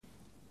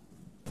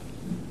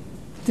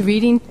The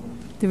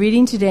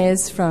reading today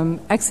is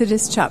from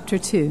Exodus chapter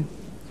 2,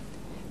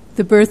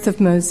 the birth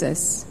of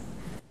Moses.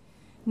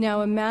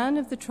 Now a man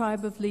of the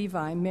tribe of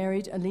Levi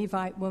married a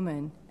Levite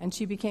woman, and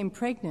she became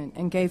pregnant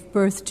and gave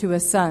birth to a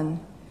son.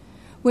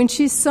 When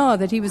she saw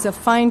that he was a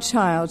fine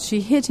child, she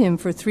hid him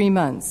for 3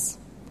 months.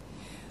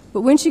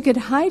 But when she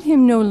could hide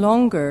him no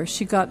longer,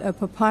 she got a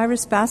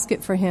papyrus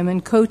basket for him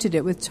and coated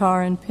it with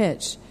tar and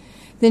pitch.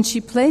 Then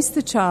she placed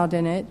the child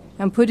in it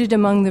and put it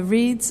among the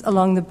reeds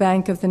along the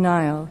bank of the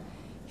Nile.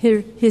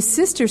 His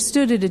sister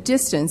stood at a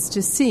distance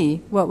to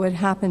see what would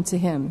happen to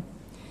him.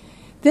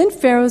 Then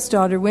Pharaoh's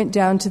daughter went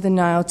down to the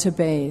Nile to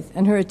bathe,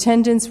 and her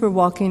attendants were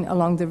walking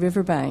along the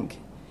riverbank.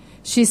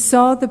 She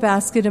saw the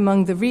basket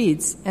among the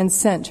reeds and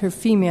sent her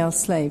female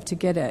slave to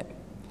get it.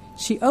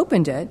 She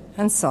opened it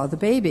and saw the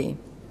baby.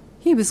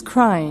 He was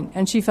crying,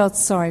 and she felt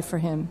sorry for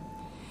him.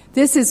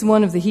 "This is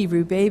one of the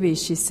Hebrew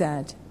babies," she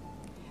said.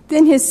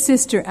 Then his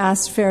sister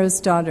asked Pharaoh's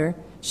daughter,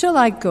 "Shall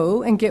I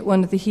go and get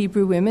one of the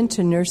Hebrew women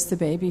to nurse the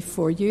baby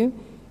for you?"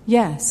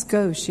 "Yes,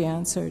 go," she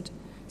answered.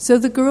 So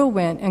the girl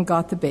went and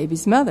got the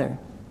baby's mother.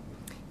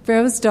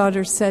 Pharaoh's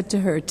daughter said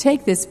to her,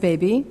 "Take this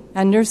baby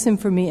and nurse him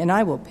for me, and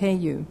I will pay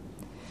you."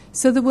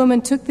 So the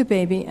woman took the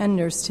baby and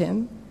nursed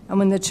him, and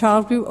when the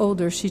child grew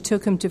older, she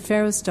took him to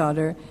Pharaoh's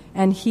daughter,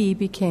 and he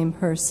became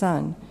her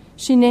son.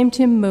 She named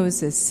him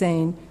Moses,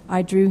 saying,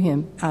 "I drew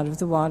him out of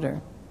the water."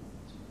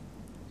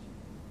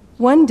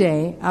 One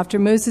day, after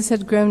Moses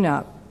had grown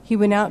up, he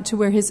went out to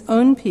where his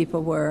own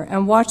people were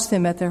and watched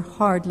them at their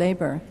hard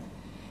labor.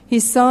 He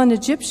saw an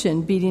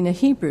Egyptian beating a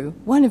Hebrew,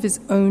 one of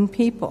his own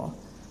people.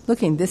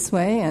 Looking this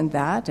way and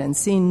that and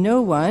seeing no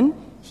one,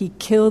 he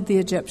killed the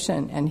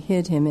Egyptian and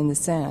hid him in the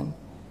sand.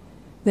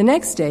 The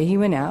next day he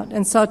went out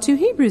and saw 2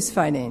 Hebrews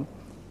fighting.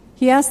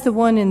 He asked the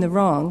one in the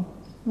wrong,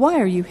 "Why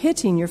are you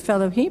hitting your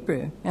fellow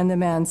Hebrew?" And the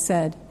man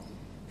said,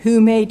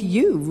 "Who made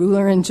you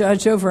ruler and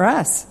judge over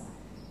us?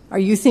 Are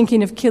you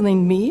thinking of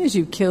killing me as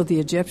you killed the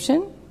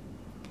Egyptian?"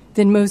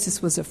 Then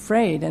Moses was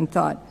afraid and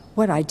thought,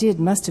 "What I did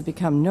must have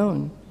become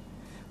known."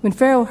 When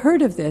Pharaoh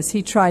heard of this,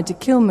 he tried to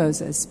kill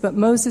Moses, but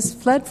Moses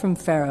fled from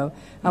Pharaoh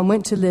and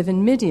went to live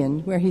in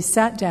Midian, where he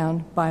sat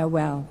down by a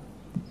well.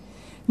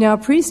 Now a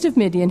priest of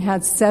Midian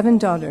had 7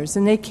 daughters,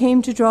 and they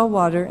came to draw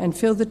water and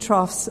fill the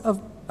troughs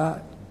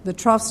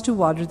to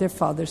water their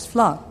father's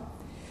flock.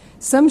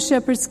 Some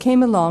shepherds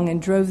came along and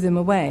drove them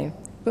away,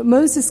 but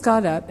Moses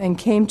got up and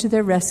came to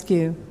their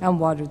rescue and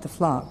watered the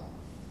flock.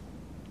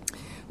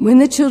 When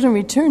the children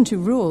returned to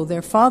rule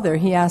their father,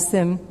 he asked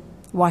them,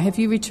 "Why have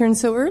you returned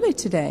so early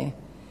today?"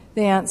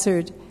 They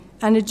answered,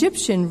 "An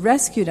Egyptian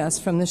rescued us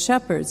from the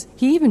shepherds.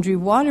 He even drew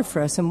water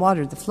for us and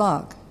watered the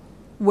flock."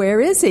 "Where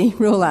is he?"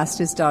 Reuel asked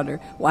his daughter.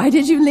 "Why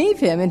did you leave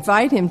him?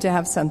 Invite him to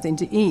have something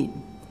to eat."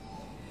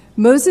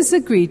 Moses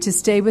agreed to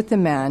stay with the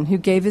man who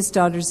gave his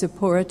daughter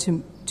Zipporah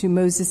to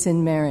Moses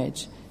in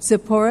marriage.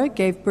 Zipporah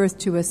gave birth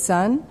to a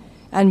son,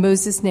 and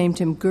Moses named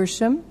him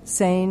Gershom,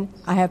 saying,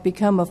 "I have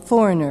become a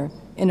foreigner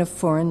in a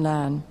foreign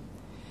land."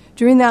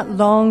 During that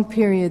long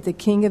period, the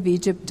king of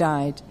Egypt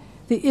died.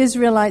 The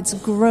Israelites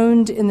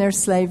groaned in their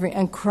slavery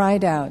and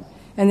cried out,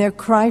 and their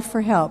cry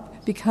for help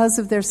because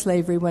of their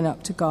slavery went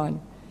up to God.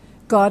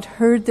 God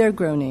heard their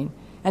groaning,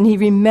 and he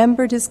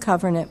remembered his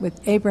covenant with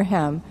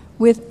Abraham,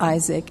 with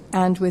Isaac,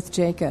 and with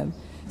Jacob.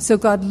 So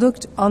God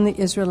looked on the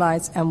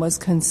Israelites and was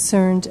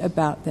concerned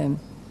about them.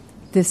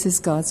 This is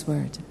God's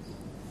word.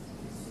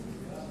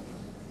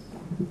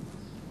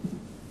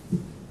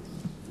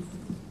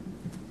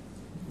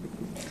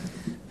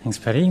 Thanks,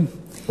 Patty.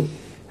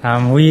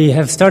 We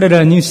have started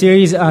a new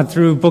series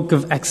through book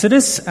of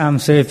Exodus.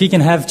 So if you can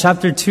have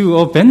chapter 2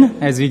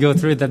 open as we go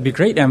through it, that'd be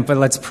great. But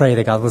let's pray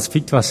that God will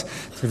speak to us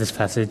through this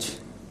passage.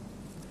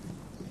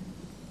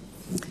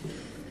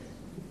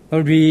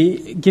 Lord,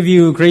 we give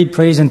you great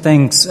praise and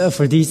thanks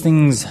for these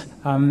things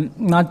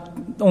not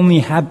only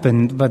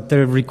happened, but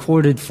they're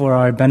recorded for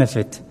our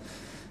benefit.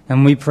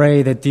 And we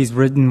pray that these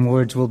written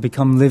words will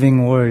become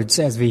living words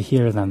as we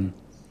hear them.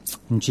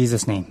 In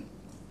Jesus' name,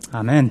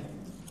 amen.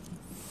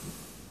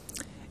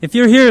 If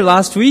you're here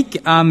last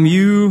week,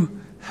 you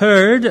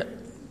heard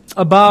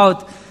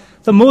about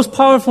the most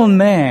powerful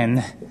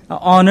man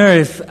on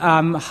earth,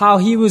 how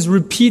he was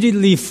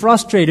repeatedly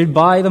frustrated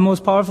by the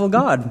most powerful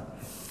God.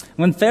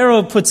 When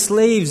Pharaoh put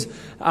slave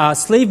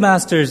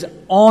masters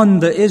on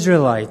the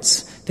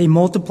Israelites, they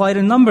multiplied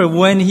in number.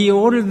 When he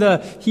ordered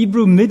the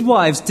Hebrew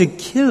midwives to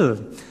kill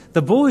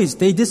the boys,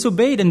 they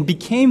disobeyed and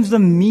became the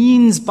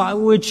means by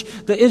which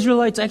the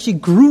Israelites actually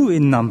grew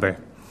in number.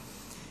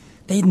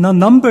 The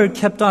number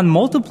kept on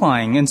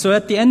multiplying. And so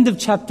at the end of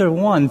chapter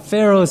 1,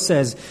 Pharaoh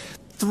says,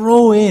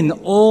 throw in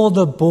all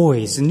the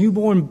boys,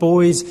 newborn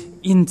boys,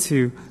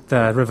 into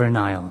the river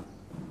Nile.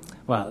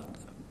 Well,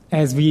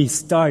 as we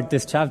start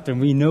this chapter,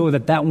 we know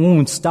that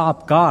won't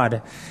stop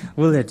God,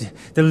 will it?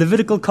 The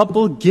Levitical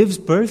couple gives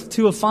birth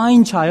to a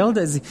fine child,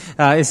 as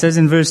it says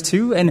in verse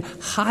 2, and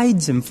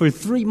hides him for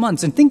 3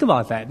 months. And think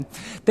about that.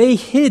 They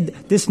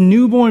hid this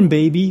newborn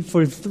baby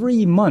for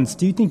 3 months.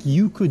 Do you think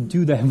you could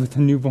do that with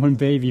a newborn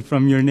baby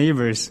from your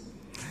neighbors?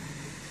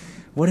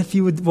 What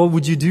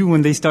would you do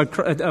when he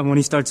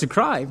starts to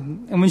cry?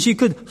 And when she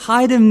could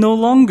hide him no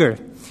longer,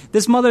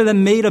 this mother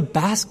then made a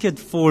basket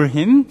for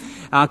him,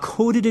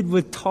 coated it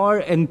with tar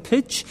and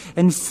pitch,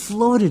 and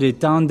floated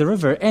it down the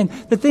river. And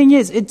the thing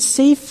is, it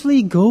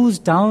safely goes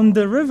down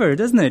the river,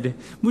 doesn't it?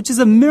 Which is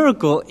a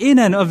miracle in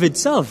and of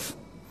itself.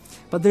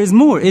 But there's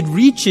more. It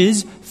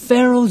reaches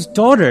Pharaoh's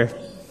daughter,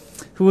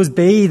 who was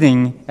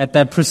bathing at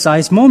that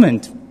precise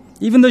moment.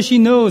 Even though she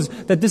knows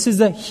that this is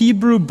a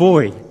Hebrew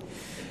boy,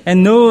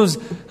 and knows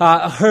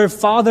her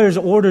father's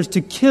orders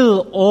to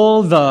kill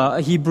all the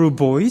Hebrew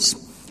boys,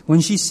 when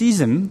she sees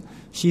him,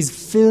 she's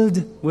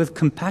filled with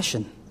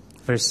compassion.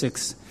 Verse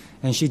 6,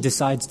 and she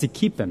decides to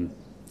keep him.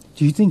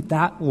 Do you think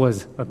that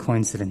was a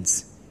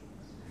coincidence?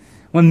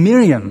 When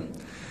Miriam,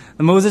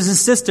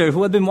 Moses' sister,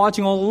 who had been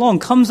watching all along,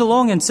 comes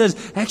along and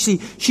says, actually,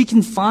 she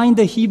can find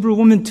a Hebrew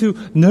woman to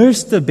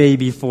nurse the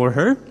baby for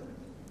her.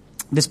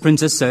 This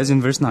princess says in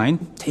verse 9,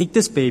 take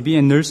this baby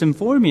and nurse him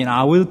for me, and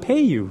I will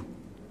pay you.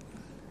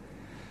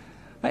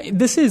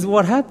 This is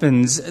what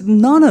happens.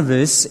 None of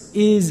this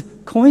is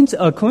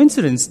a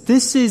coincidence.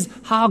 This is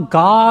how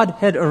God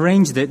had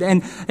arranged it.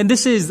 And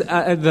this is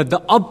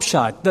the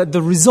upshot, the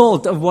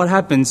result of what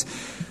happens.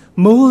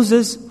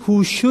 Moses,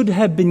 who should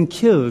have been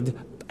killed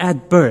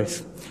at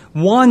birth,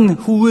 one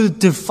who will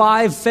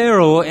defy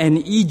Pharaoh and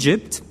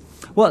Egypt,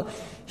 well,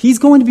 he's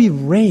going to be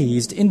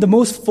raised in the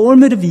most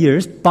formative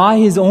years by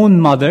his own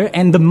mother,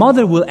 and the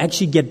mother will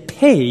actually get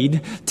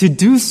paid to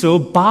do so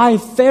by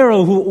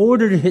Pharaoh, who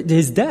ordered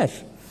his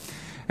death.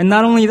 And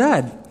not only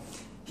that,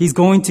 he's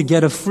going to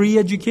get a free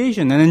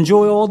education and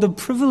enjoy all the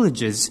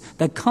privileges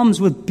that comes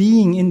with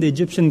being in the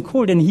Egyptian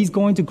court, and he's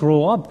going to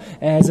grow up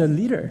as a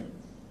leader.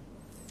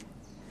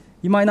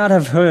 You might not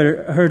have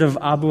heard of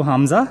Abu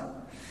Hamza,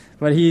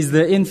 but he's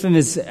the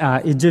infamous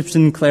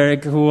Egyptian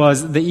cleric who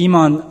was the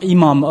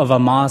imam of a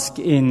mosque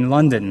in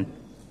London.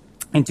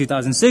 In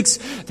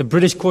 2006, the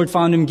British court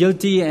found him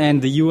guilty,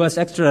 and the U.S.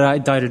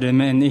 extradited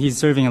him, and he's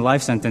serving a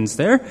life sentence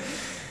there.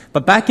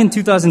 But back in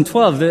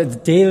 2012, the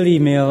Daily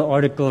Mail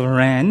article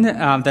ran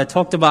that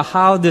talked about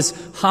how this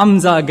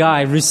Hamza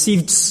guy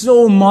received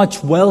so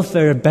much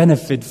welfare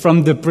benefit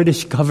from the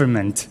British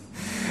government.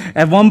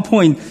 At one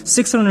point,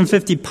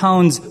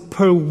 £650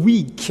 per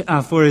week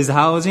for his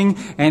housing,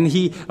 and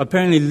he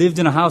apparently lived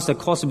in a house that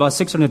cost about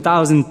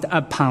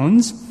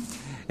 £600,000.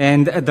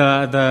 And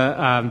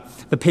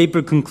the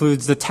paper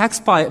concludes, the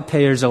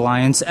Taxpayers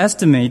Alliance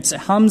estimates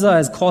Hamza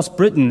has cost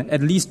Britain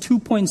at least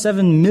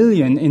 $2.7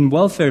 million in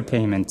welfare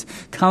payment,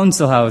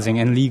 council housing,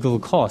 and legal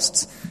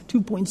costs.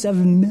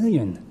 $2.7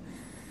 million.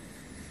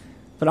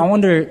 But I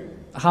wonder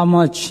how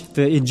much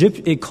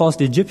it cost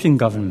the Egyptian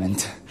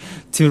government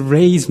to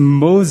raise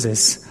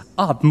Moses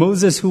up.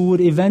 Moses, who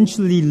would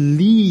eventually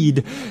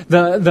lead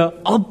the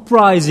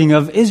uprising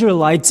of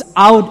Israelites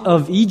out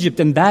of Egypt.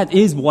 And that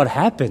is what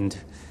happened,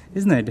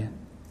 isn't it?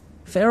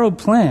 Pharaoh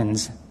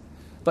plans,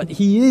 but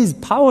he is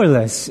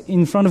powerless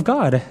in front of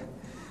God.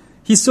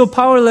 He's so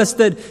powerless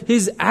that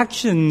his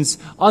actions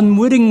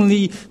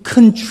unwittingly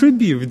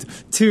contribute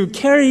to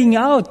carrying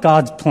out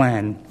God's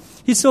plan.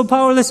 He's so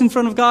powerless in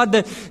front of God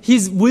that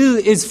his will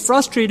is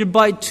frustrated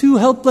by two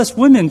helpless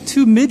women,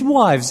 two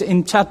midwives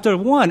in chapter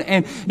 1.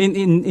 And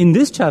in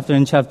this chapter,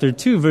 in chapter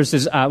 2,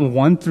 verses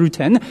 1 through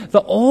 10,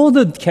 all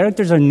the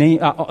characters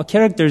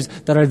characters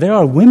that are there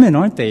are women,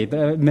 aren't they?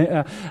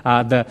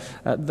 The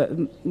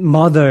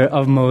mother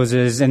of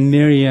Moses and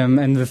Miriam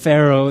and the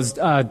Pharaoh's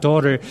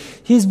daughter.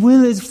 His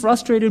will is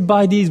frustrated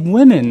by these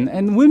women.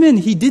 And women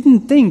he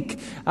didn't think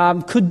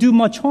could do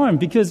much harm,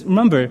 because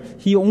remember,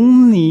 he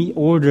only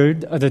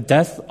ordered the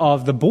death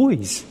of the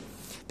boys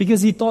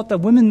because he thought that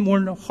women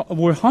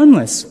were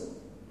harmless.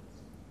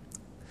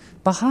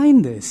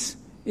 Behind this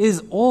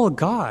is all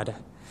God.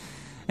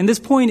 And this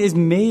point is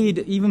made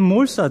even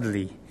more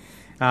subtly.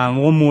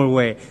 One more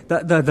way.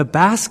 The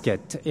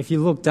basket, if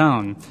you look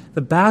down,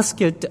 the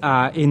basket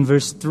in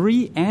verse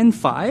 3 and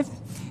 5,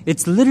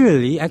 it's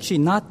literally actually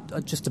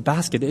not just a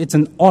basket, it's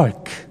an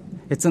ark.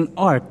 It's an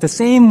ark, the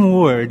same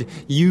word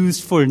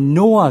used for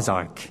Noah's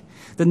ark.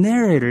 The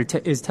narrator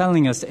is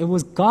telling us it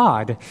was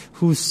God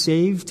who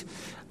saved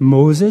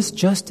Moses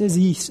just as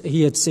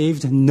he had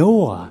saved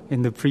Noah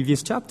in the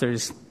previous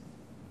chapters.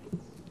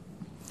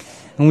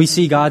 And we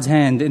see God's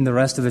hand in the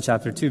rest of the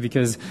chapter too,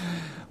 because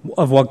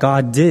of what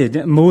God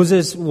did.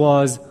 Moses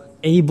was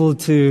able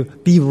to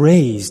be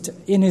raised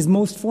in his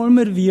most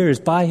formative years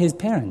by his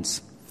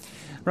parents,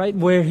 right,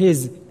 where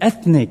his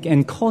ethnic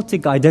and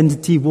cultic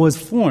identity was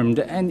formed.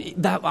 And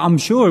that, I'm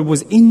sure,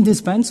 was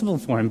indispensable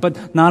for him.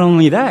 But not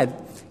only that,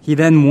 he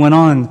then went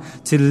on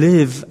to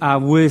live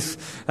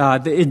with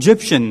the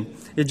Egyptian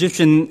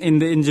in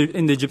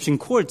the Egyptian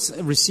courts,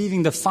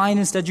 receiving the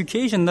finest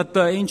education that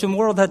the ancient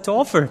world had to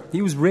offer.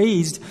 He was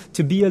raised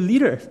to be a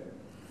leader.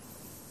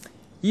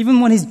 Even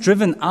when he's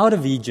driven out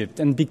of Egypt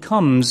and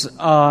becomes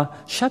a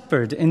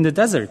shepherd in the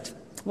desert,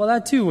 well,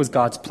 that too was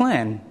God's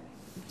plan.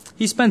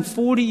 He spent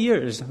 40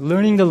 years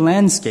learning the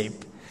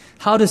landscape,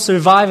 how to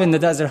survive in the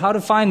desert, how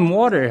to find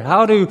water,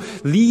 how to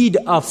lead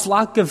a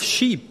flock of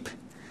sheep.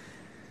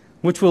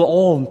 which will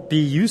all be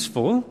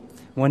useful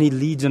when he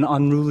leads an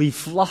unruly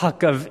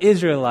flock of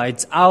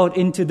Israelites out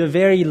into the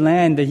very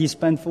land that he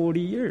spent 40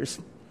 years.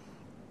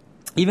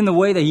 Even the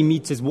way that he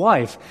meets his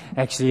wife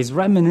actually is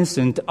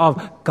reminiscent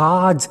of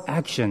God's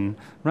action,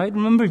 right?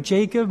 Remember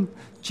Jacob?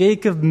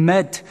 Jacob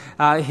met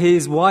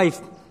his wife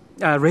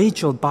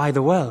Rachel by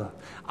the well.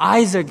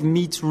 Isaac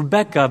meets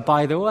Rebekah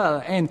by the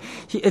well. And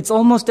it's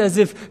almost as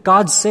if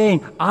God's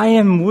saying, I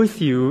am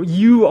with you.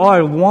 You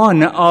are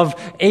one of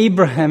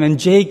Abraham and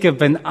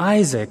Jacob and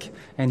Isaac.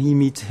 And he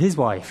meets his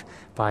wife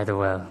by the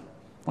well.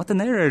 What the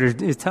narrator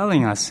is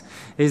telling us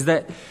is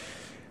that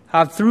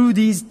through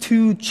these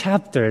two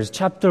chapters,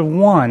 chapter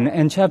 1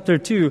 and chapter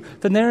 2,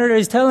 the narrator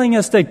is telling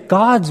us that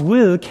God's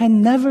will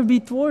can never be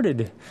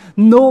thwarted.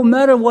 No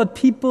matter what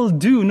people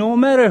do, no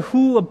matter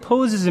who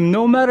opposes him,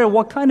 no matter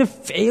what kind of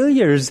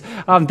failures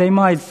they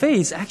might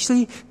face,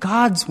 actually,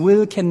 God's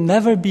will can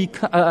never be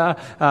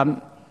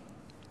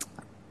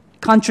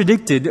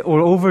contradicted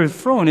or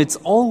overthrown. It's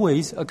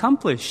always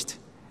accomplished.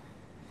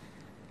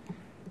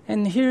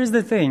 And here's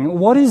the thing.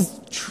 What is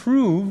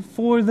true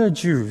for the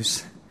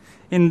Jews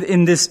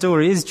in this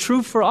story is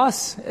true for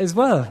us as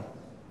well.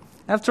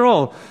 After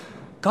all,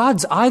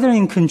 God's either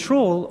in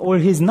control or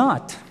he's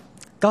not.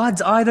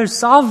 God's either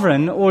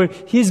sovereign or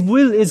his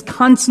will is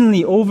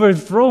constantly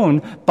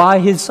overthrown by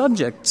his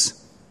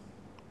subjects.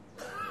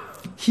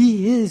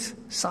 He is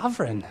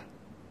sovereign.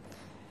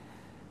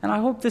 And I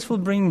hope this will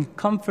bring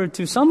comfort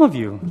to some of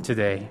you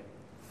today.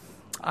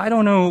 I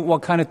don't know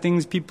what kind of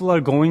things people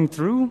are going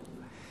through,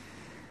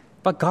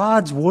 but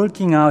God's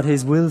working out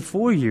his will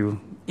for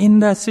you in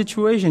that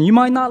situation. You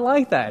might not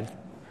like that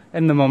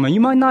in the moment. You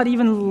might not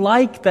even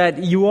like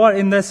that you are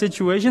in that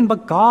situation,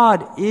 but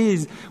God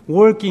is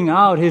working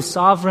out his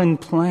sovereign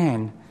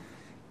plan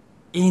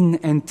in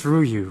and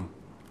through you.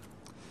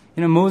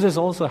 You know, Moses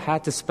also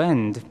had to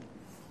spend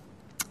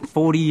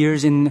 40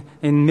 years in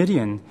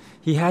Midian.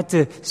 He had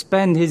to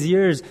spend his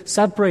years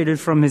separated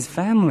from his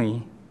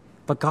family,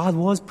 but God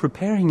was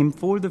preparing him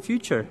for the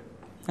future.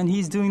 And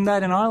he's doing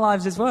that in our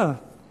lives as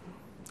well.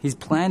 His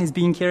plan is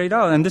being carried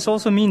out. And this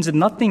also means that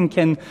nothing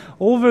can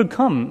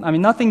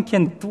nothing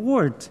can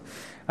thwart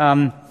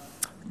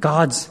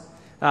God's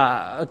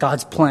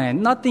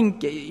plan. Nothing,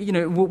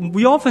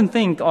 we often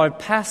think our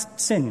past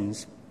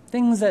sins,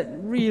 things that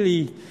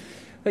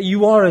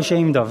you are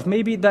ashamed of,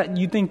 maybe that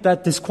you think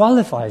that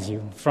disqualifies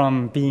you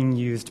from being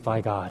used by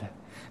God.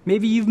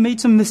 Maybe you've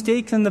made some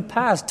mistakes in the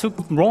past, took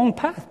wrong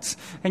paths,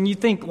 and you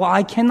think, well,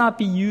 I cannot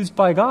be used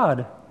by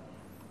God.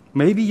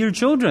 Maybe your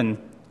children.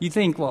 You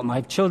think, well,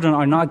 my children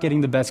are not getting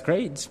the best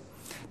grades.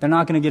 They're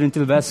not going to get into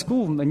the best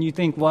school. And you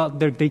think, well,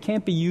 they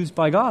can't be used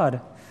by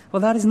God. Well,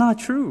 that is not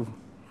true.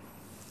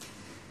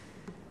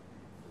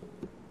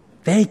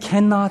 They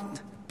cannot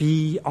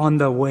be on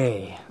the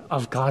way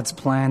of God's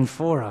plan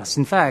for us.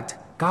 In fact,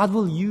 God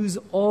will use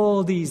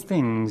all these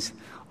things,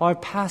 our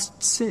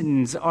past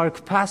sins, our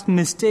past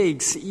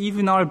mistakes,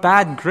 even our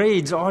bad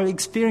grades, our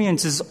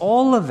experiences,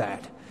 all of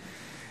that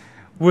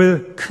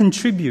will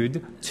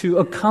contribute to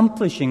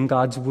accomplishing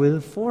God's will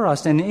for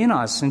us and in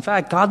us. In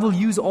fact, God will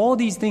use all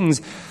these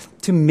things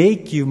to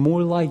make you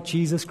more like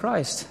Jesus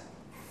Christ,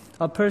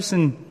 a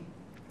person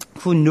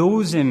who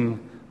knows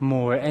him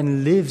more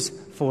and lives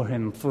for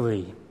him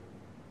fully.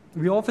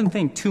 We often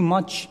think too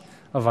much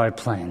of our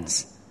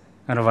plans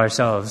and of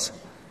ourselves,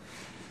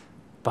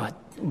 but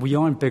we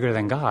aren't bigger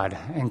than God,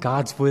 and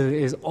God's will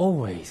is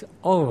always,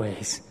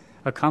 always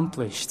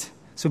accomplished.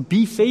 So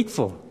be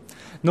faithful.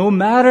 No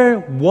matter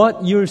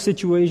what your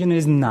situation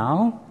is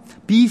now,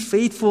 be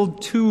faithful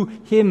to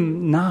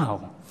him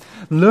now.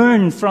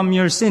 Learn from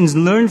your sins,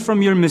 learn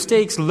from your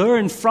mistakes,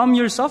 learn from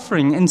your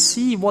suffering, and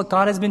see what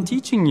God has been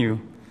teaching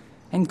you.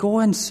 And go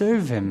and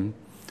serve him,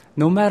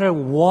 no matter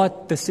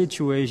what the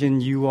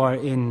situation you are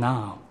in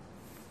now.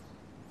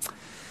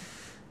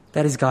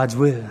 That is God's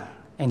will,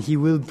 and he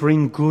will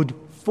bring good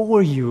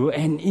for you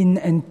and in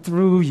and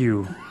through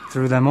you,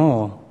 through them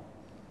all.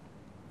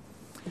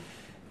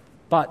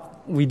 But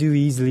we do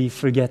easily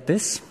forget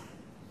this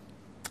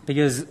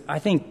because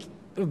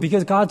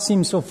God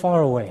seems so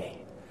far away,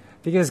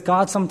 because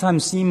God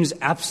sometimes seems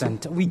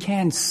absent. We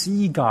can't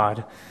see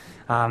God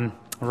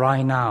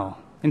right now.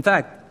 In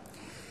fact,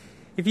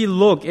 if you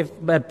look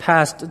at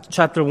past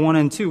chapter 1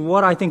 and 2,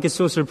 what I think is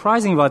so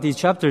surprising about these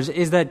chapters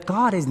is that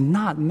God is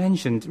not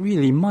mentioned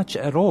really much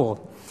at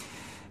all,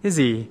 is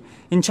he?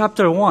 In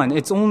chapter 1,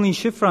 it's only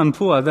Shiphrah and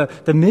Puah,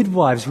 the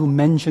midwives, who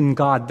mention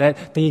God,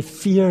 that they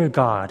fear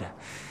God.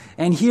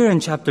 And here in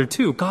chapter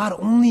 2, God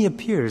only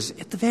appears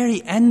at the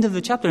very end of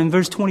the chapter, in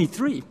verse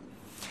 23.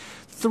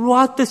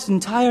 Throughout this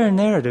entire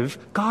narrative,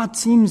 God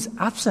seems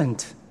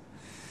absent.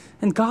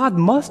 And God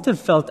must have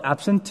felt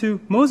absent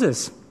to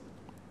Moses,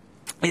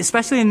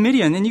 especially in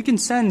Midian. And you can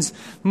sense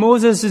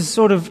Moses'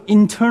 sort of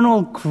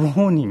internal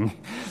groaning,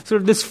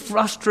 sort of this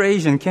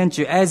frustration, can't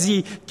you? As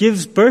he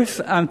gives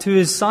birth to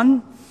his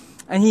son,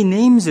 and he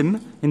names him,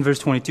 in verse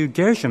 22,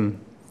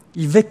 Gershom,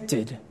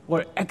 evicted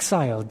or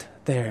exiled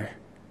there.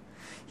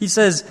 He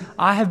says,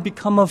 I have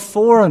become a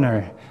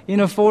foreigner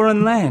in a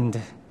foreign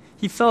land.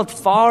 He felt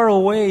far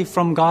away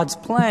from God's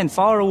plan,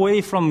 far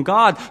away from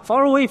God,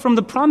 far away from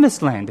the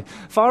promised land,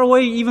 far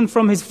away even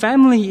from his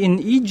family in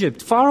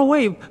Egypt, far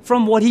away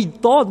from what he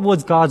thought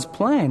was God's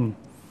plan.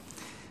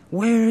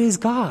 Where is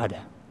God?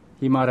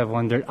 He might have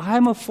wondered.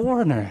 I'm a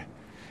foreigner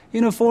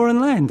in a foreign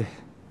land.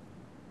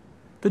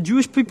 The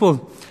Jewish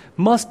people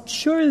must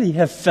surely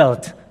have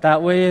felt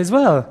that way as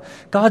well.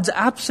 God's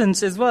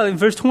absence as well. In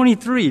verse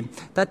 23,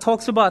 that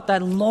talks about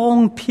that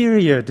long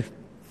period.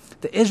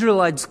 The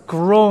Israelites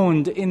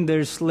groaned in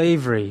their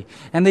slavery,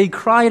 and they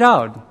cried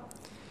out.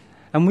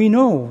 And we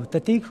know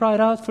that they cried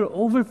out for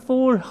over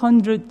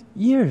 400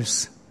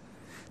 years.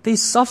 They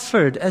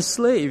suffered as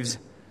slaves.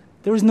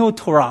 There was no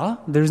Torah,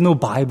 there was no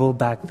Bible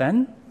back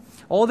then.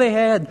 All they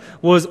had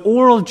was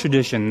oral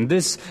tradition,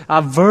 this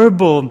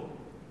verbal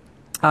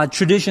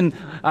tradition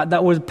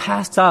that was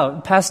passed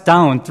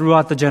down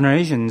throughout the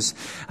generations.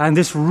 And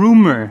this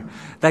rumor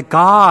that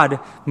God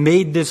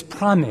made this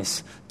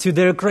promise to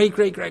their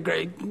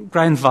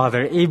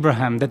great-great-great-great-grandfather,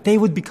 Abraham, that they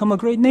would become a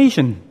great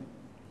nation.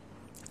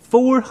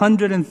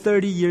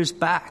 430 years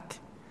back.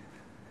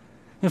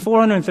 And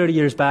 430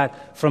 years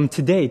back from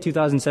today,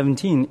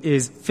 2017,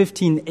 is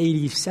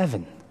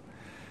 1587.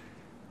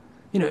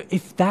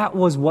 If that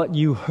was what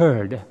you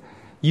heard,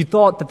 you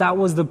thought that that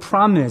was the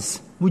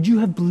promise, would you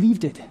have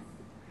believed it?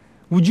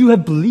 Would you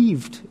have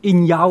believed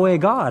in Yahweh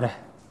God?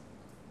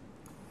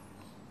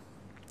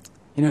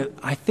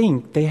 I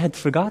think they had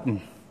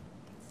forgotten.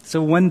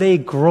 So when they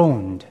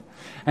groaned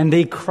and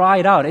they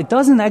cried out, it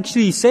doesn't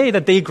actually say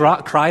that they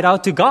cried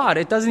out to God.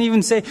 It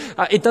doesn't say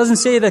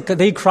that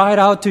they cried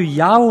out to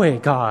Yahweh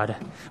God.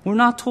 We're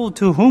not told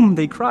to whom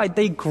they cried.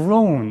 They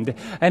groaned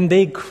and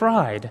they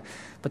cried.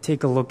 But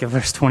take a look at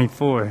verse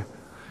 24.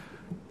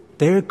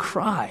 Their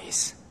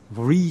cries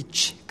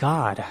reach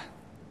God.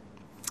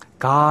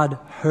 God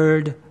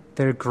heard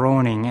their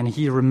groaning, and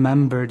he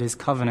remembered his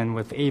covenant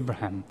with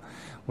Abraham,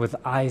 with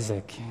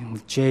Isaac, and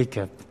with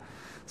Jacob.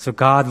 So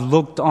God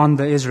looked on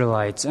the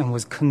Israelites and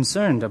was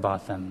concerned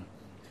about them.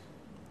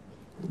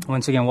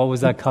 Once again, what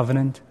was that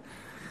covenant?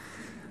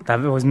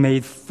 That was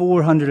made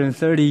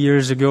 430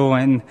 years ago,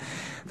 and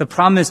the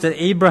promise that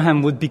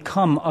Abraham would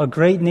become a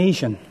great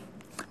nation,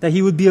 that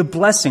he would be a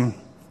blessing,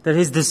 that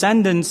his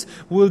descendants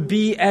would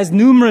be as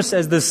numerous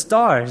as the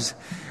stars,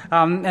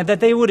 and that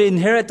they would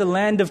inherit the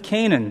land of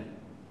Canaan.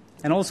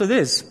 And also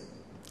this,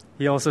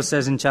 he also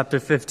says in chapter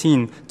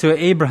 15 to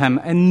Abraham,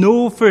 and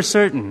know for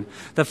certain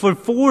that for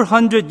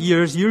 400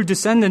 years your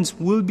descendants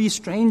will be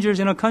strangers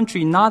in a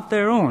country not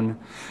their own,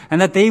 and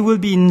that they will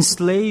be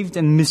enslaved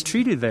and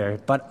mistreated there.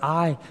 But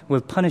I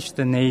will punish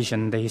the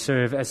nation they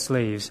serve as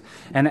slaves,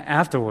 and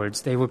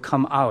afterwards they will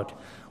come out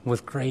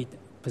with great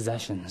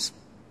possessions.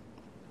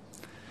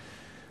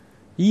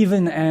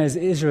 Even as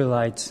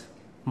Israelites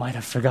might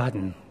have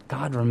forgotten,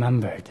 God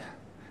remembered.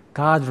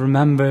 God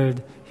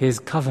remembered his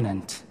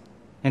covenant.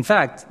 In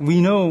fact,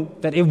 we know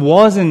that it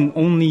wasn't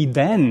only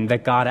then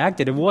that God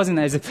acted. It wasn't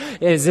as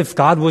if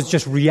God was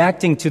just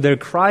reacting to their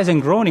cries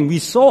and groaning. We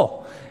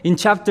saw in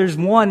chapters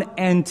 1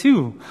 and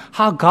 2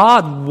 how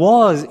God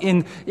was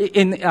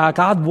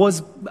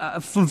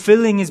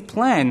fulfilling his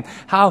plan.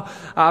 How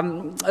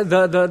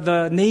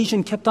the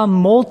nation kept on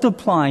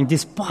multiplying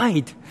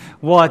despite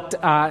what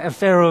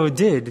Pharaoh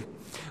did.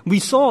 We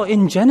saw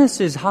in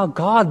Genesis how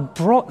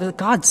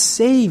God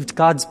saved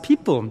God's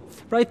people,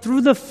 right,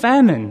 through the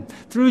famine,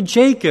 through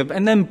Jacob,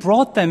 and then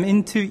brought them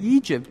into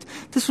Egypt.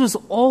 This was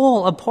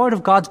all a part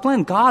of God's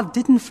plan. God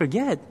didn't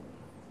forget,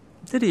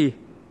 did he?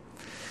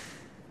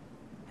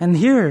 And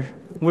here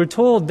we're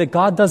told that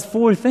God does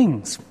 4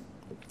 things.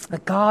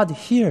 That God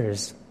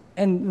hears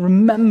and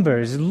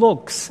remembers,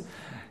 looks,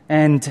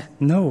 and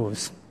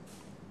knows.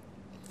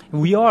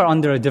 We are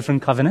under a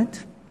different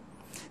covenant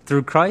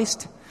through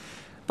Christ.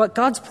 But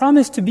God's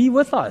promise to be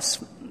with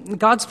us,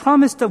 God's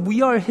promise that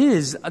we are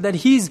his, that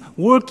he's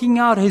working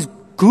out his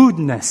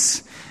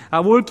goodness,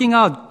 working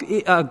out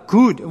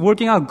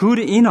good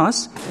in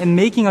us and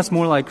making us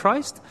more like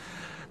Christ.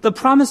 The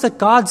promise that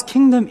God's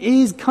kingdom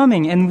is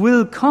coming and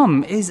will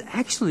come is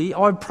actually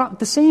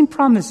the same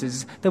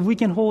promises that we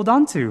can hold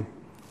on to.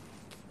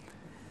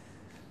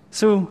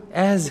 So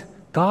as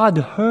God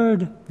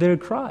heard their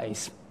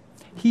cries,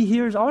 he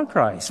hears our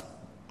cries.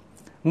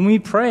 When we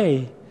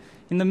pray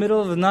in the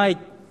middle of the night,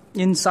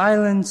 in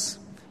silence,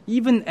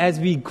 even as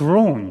we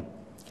groan,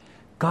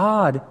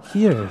 God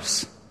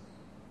hears.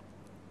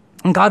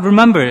 And God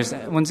remembers.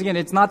 Once again,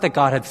 it's not that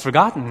God had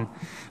forgotten.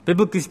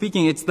 Biblically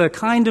speaking, it's the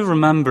kind of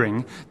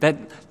remembering that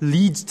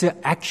leads to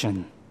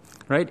action,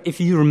 right?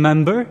 If you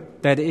remember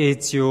that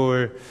it's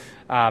your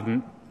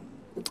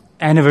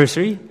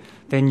anniversary,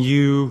 then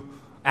you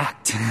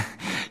act.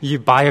 You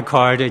buy a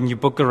card and you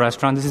book a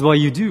restaurant. This is what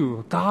you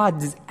do.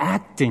 God is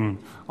acting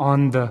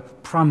on the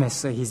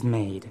promise that he's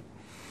made.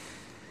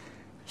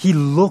 He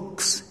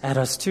looks at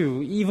us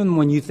too. Even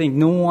when you think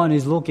no one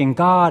is looking,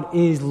 God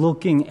is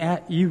looking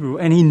at you.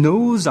 And he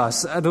knows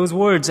us. Those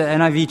words that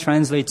NIV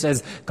translates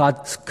as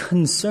God's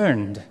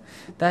concerned.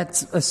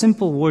 That's a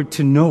simple word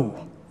to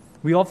know.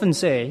 We often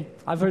say,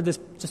 I've heard this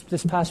just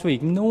this past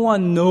week. No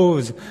one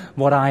knows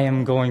what I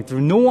am going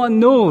through. No one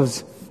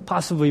knows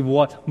possibly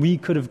what we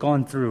could have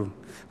gone through.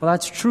 Well,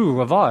 that's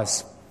true of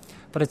us,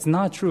 but it's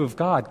not true of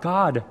God.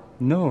 God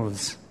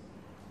knows.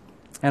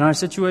 And our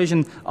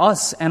situation,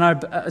 us and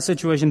our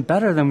situation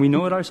better than we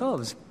know it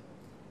ourselves.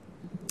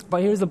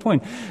 But here's the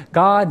point.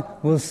 God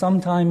will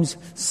sometimes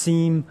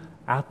seem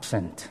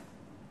absent.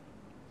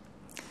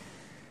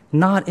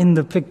 Not in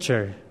the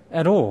picture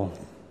at all.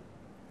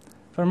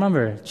 But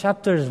remember,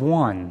 chapters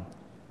 1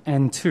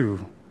 and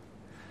 2,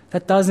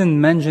 that doesn't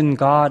mention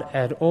God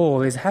at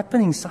all, is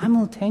happening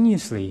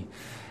simultaneously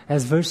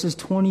as verses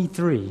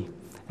 23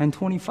 and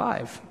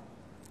 25.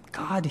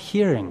 God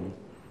hearing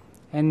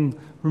and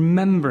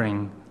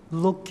remembering,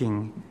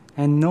 looking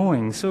and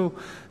knowing. So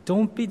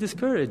don't be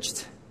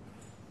discouraged.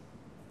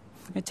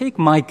 And take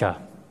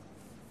Micah.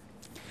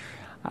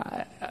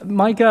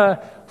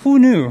 Micah, who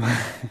knew?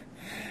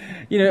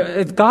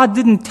 God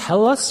didn't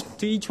tell us,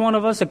 to each one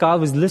of us, that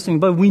God was listening,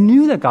 but we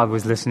knew that God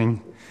was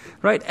listening,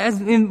 right?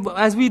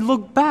 As we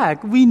look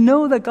back, we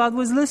know that God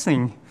was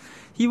listening.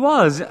 He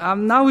was.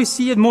 Now we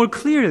see it more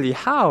clearly.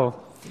 How?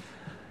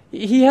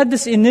 He had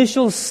this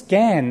initial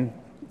scan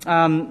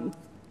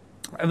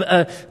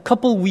a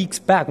couple weeks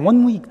back,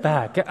 1 week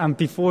back,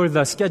 before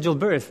the scheduled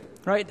birth,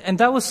 right? And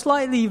that was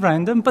slightly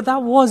random, but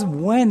that was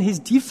when his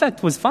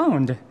defect was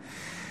found.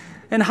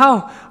 And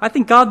how I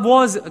think God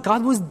was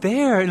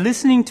there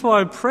listening to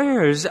our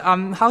prayers,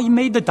 how He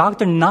made the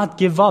doctor not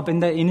give up in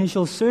the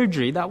initial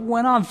surgery. That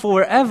went on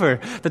forever.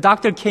 The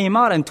doctor came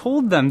out and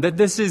told them that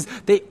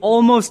they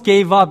almost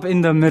gave up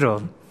in the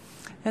middle.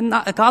 And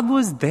God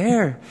was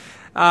there,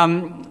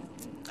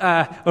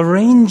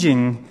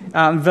 arranging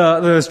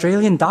the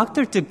Australian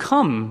doctor to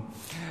come.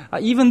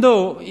 Even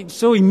though it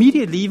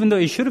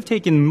should have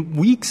taken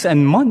weeks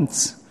and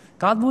months.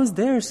 God was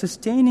there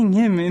sustaining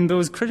him in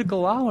those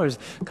critical hours.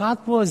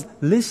 God was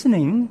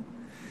listening.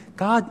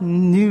 God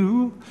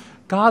knew.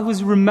 God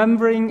was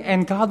remembering,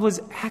 and God was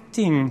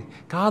acting.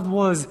 God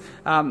was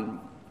there.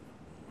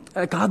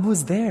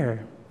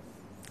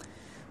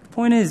 The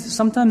point is,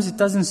 sometimes it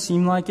doesn't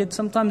seem like it.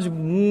 Sometimes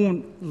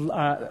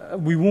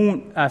we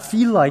won't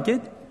feel like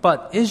it.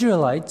 But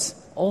Israelites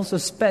also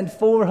spent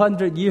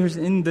 400 years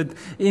in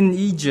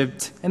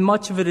Egypt, and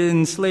much of it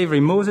in slavery.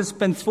 Moses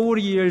spent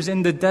 40 years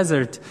in the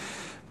desert.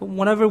 But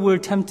whenever we're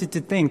tempted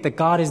to think that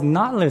God is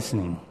not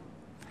listening,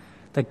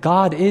 that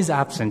God is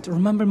absent,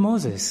 remember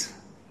Moses.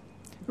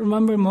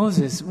 Remember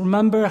Moses.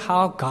 Remember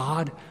how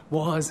God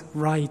was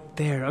right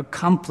there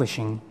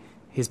accomplishing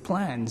His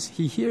plans.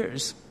 He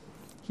hears,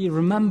 He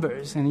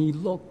remembers, and He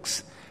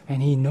looks,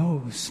 and He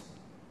knows.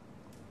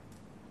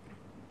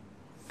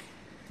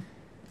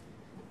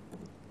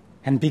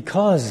 And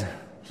because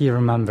He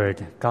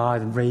remembered,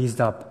 God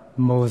raised up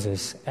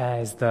Moses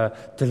as the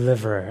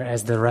deliverer,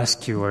 as the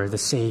rescuer, the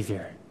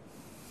savior.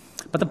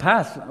 But the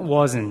path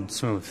wasn't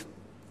smooth.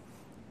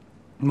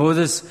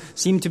 Moses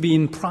seemed to be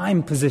in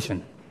prime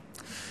position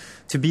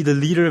to be the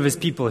leader of his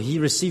people. He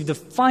received the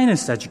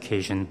finest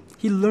education.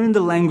 He learned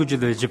the language of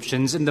the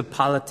Egyptians and the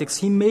politics.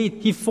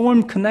 He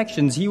formed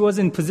connections. He was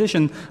in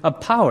position of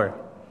power.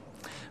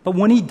 But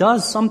when he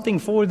does something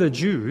for the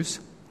Jews,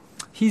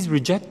 he's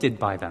rejected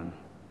by them.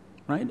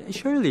 Right?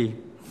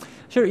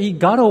 Sure, he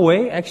got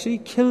away actually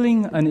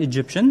killing an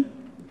Egyptian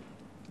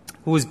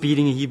who was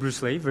beating a Hebrew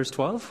slave, verse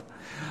 12.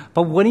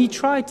 But when he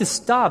tried to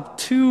stop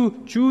two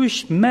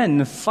Jewish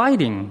men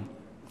fighting,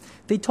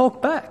 they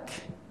talked back.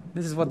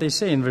 This is what they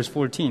say in verse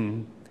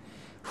 14.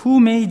 Who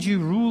made you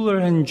ruler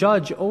and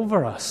judge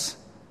over us?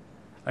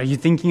 Are you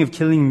thinking of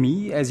killing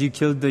me as you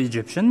killed the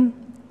Egyptian?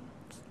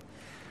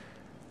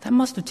 That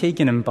must have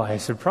taken him by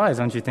surprise,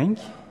 don't you think?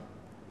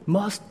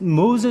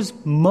 Moses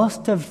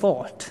must have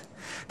thought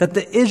that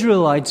the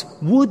Israelites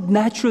would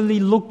naturally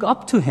look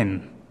up to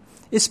him,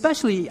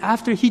 especially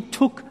after he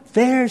took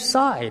their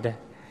side.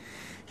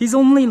 He's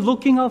only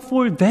looking out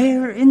for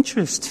their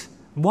interest.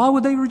 Why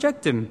would they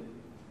reject him?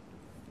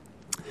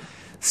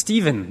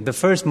 Stephen, the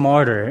first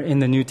martyr in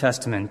the New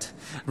Testament,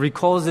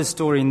 recalls this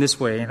story in this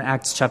way in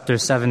Acts chapter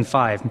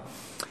 7:5.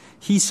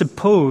 He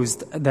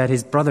supposed that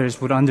his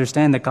brothers would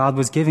understand that God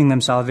was giving them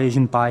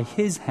salvation by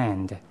his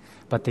hand,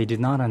 but they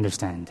did not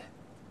understand.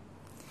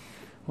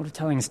 What a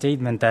telling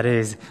statement that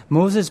is.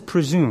 Moses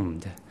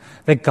presumed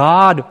that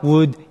God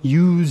would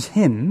use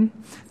him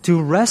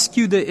to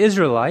rescue the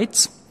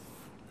Israelites,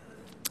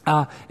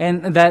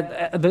 and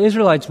that the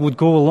Israelites would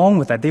go along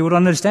with that. They would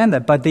understand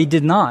that, but they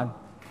did not.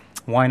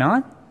 Why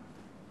not?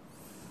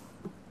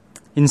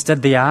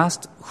 Instead, they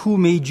asked, who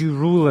made you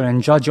ruler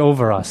and judge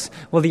over us?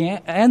 Well, the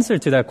answer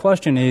to that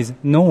question is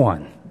no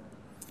one.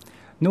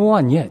 No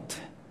one yet.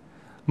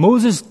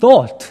 Moses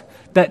thought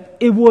that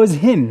it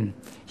was him.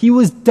 He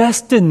was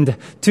destined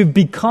to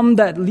become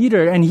that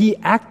leader, and he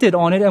acted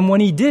on it, and when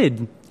he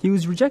did, he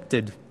was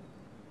rejected.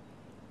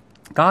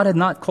 God had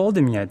not called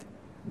him yet.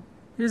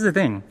 Here's the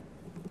thing.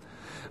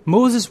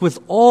 Moses, with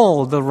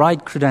all the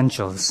right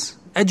credentials,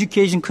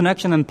 education,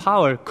 connection, and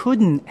power,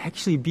 couldn't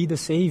actually be the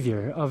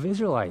savior of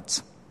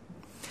Israelites.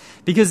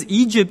 Because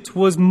Egypt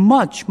was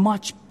much,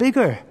 much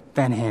bigger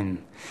than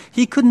him.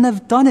 He couldn't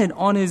have done it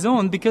on his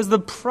own because the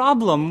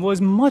problem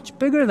was much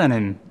bigger than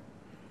him.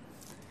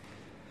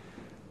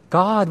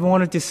 God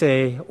wanted to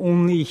say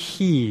only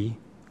He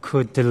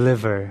could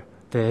deliver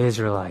the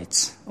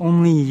Israelites.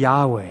 Only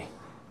Yahweh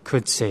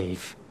could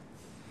save.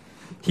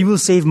 He will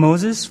save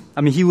Moses.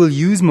 He will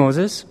use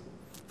Moses,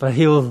 but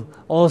He will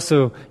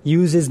also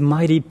use His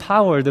mighty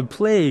power, the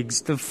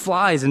plagues, the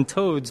flies and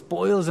toads,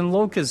 boils and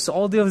locusts,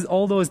 all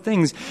those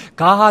things.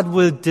 God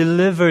will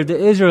deliver the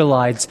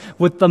Israelites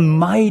with the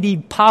mighty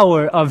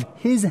power of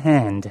His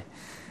hand.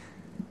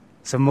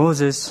 So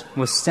Moses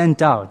was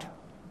sent out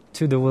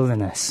to the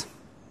wilderness.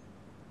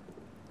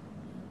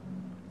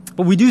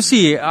 But we do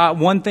see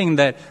one thing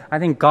that I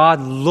think God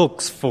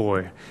looks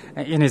for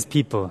in His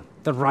people,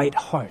 the right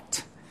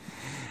heart.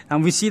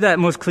 And we see that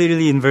most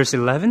clearly in verse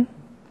 11.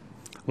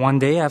 One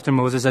day after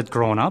Moses had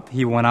grown up,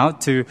 he went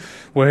out to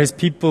where his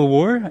people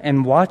were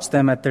and watched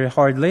them at their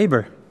hard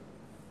labor.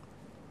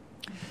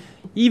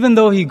 Even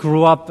though he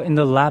grew up in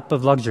the lap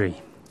of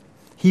luxury,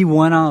 he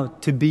went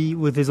out to be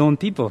with his own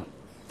people.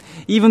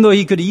 Even though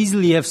he could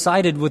easily have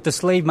sided with the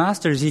slave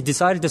masters, he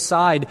decided to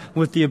side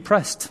with the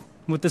oppressed,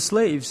 with the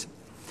slaves.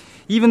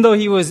 Even though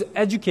he was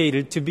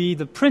educated to be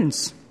the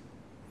prince,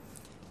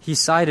 he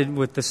sided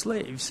with the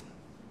slaves.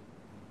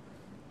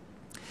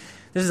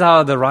 This is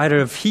how the writer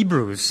of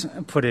Hebrews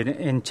put it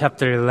in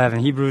chapter 11,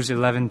 Hebrews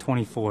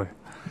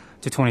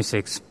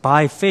 11:24-26.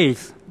 By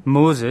faith,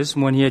 Moses,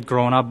 when he had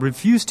grown up,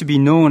 refused to be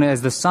known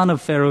as the son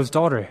of Pharaoh's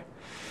daughter.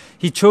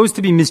 He chose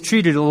to be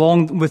mistreated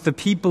along with the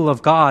people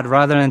of God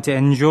rather than to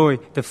enjoy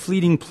the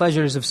fleeting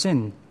pleasures of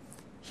sin.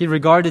 He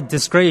regarded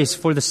disgrace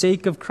for the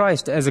sake of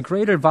Christ as a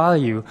greater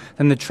value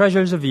than the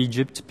treasures of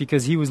Egypt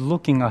because he was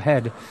looking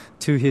ahead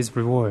to his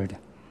reward.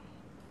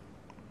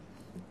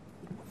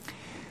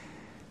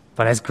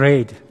 But as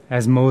great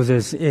as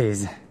Moses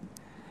is,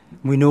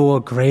 we know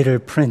a greater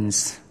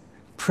prince,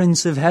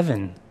 Prince of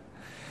Heaven.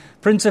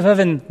 Prince of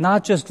Heaven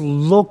not just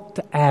looked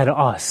at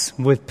us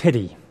with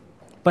pity,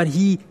 but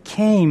he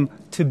came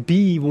to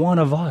be one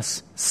of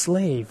us,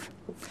 slave.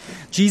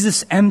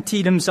 Jesus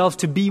emptied himself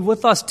to be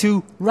with us,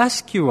 to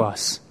rescue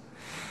us.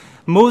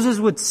 Moses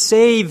would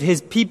save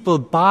his people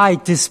by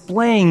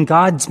displaying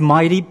God's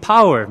mighty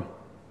power.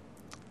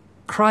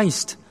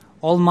 Christ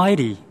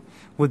Almighty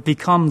would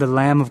become the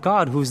Lamb of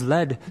God who's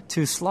led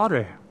to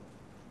slaughter.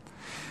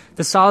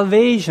 The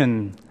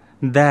salvation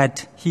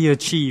that he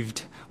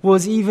achieved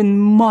was even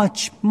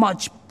much,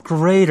 much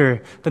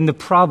greater than the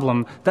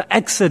problem, the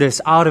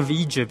exodus out of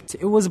Egypt.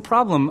 It was a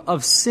problem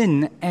of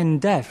sin and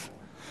death.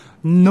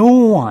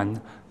 No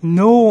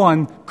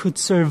one could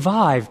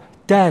survive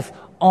death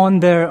on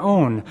their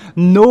own.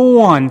 No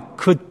one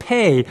could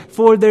pay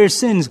for their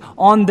sins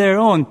on their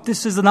own.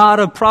 This is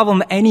not a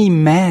problem any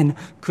man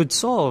could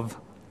solve.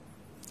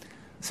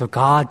 So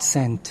God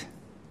sent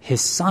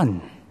His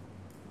Son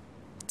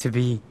to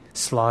be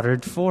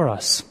slaughtered for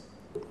us.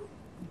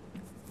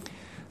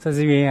 So as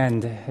we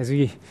end,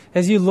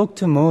 as you look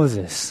to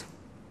Moses,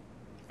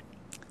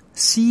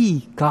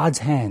 see God's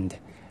hand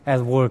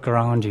at work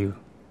around you,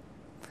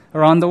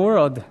 around the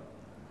world.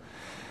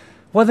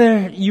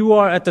 Whether you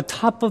are at the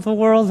top of the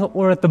world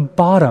or at the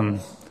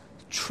bottom,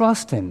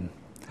 trust Him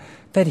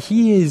that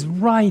He is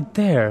right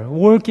there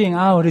working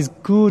out His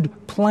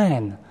good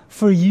plan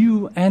for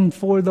you and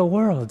for the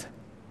world.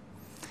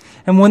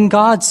 And when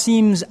God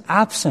seems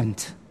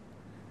absent,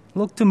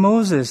 look to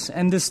Moses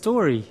and this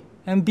story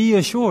and be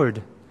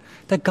assured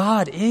that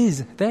God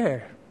is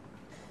there.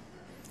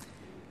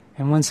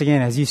 And once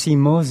again, as you see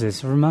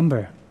Moses,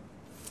 remember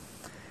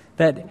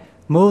that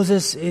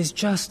Moses is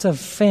just a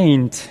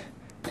faint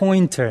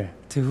pointer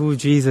to who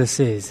Jesus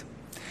is.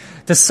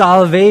 The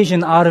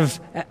salvation out of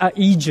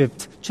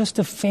Egypt, just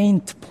a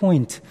faint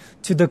point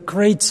to the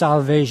great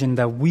salvation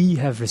that we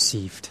have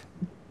received.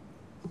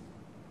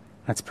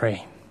 Let's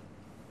pray.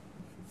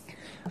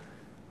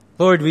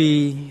 Lord,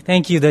 we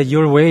thank you that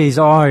your ways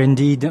are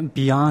indeed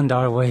beyond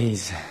our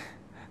ways,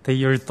 that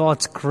your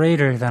thoughts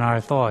greater than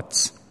our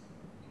thoughts.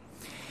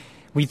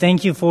 We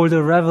thank you for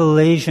the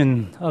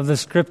revelation of the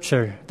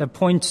Scripture that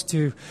points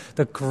to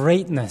the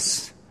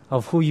greatness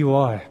of who you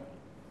are.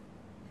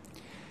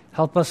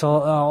 Help us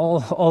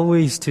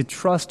always to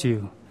trust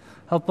you.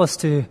 Help us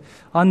to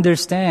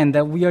understand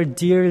that we are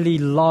dearly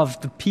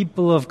loved, the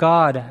people of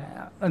God,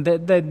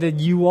 that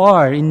you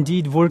are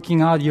indeed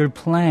working out your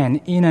plan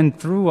in and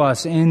through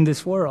us in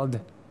this world.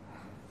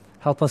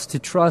 Help us to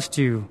trust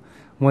you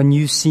when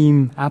you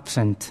seem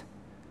absent.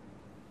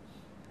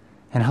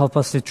 And help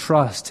us to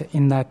trust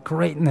in that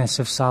greatness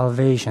of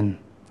salvation.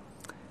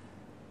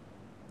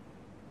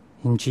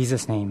 In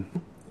Jesus' name,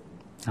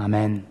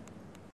 amen.